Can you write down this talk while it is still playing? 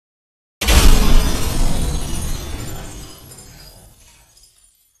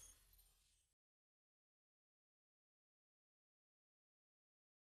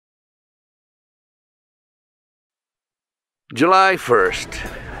July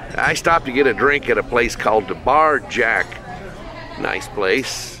 1st. I stopped to get a drink at a place called the Bar Jack. Nice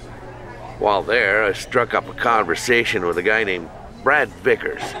place. While there, I struck up a conversation with a guy named Brad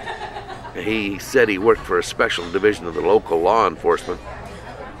Vickers. He said he worked for a special division of the local law enforcement.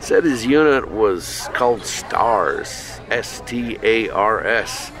 Said his unit was called STARS,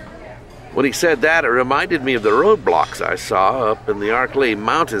 S-T-A-R-S. When he said that, it reminded me of the roadblocks I saw up in the Arklay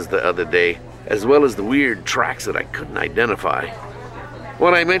Mountains the other day, as well as the weird tracks that I couldn't identify.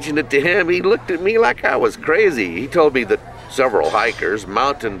 When I mentioned it to him, he looked at me like I was crazy. He told me that several hikers,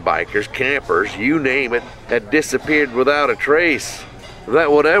 mountain bikers, campers, you name it, had disappeared without a trace.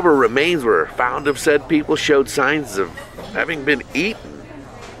 That whatever remains were found of said people showed signs of having been eaten.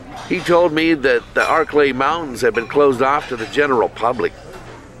 He told me that the Arklay Mountains had been closed off to the general public.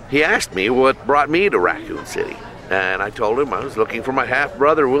 He asked me what brought me to Raccoon City, and I told him I was looking for my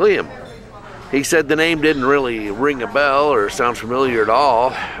half-brother, William. He said the name didn't really ring a bell or sound familiar at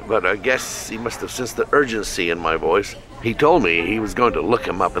all, but I guess he must have sensed the urgency in my voice. He told me he was going to look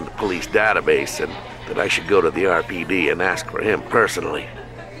him up in the police database and that I should go to the RPD and ask for him personally.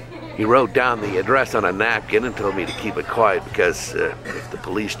 He wrote down the address on a napkin and told me to keep it quiet because if the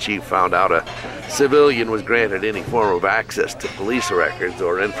police chief found out a civilian was granted any form of access to police records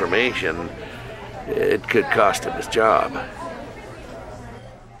or information, it could cost him his job.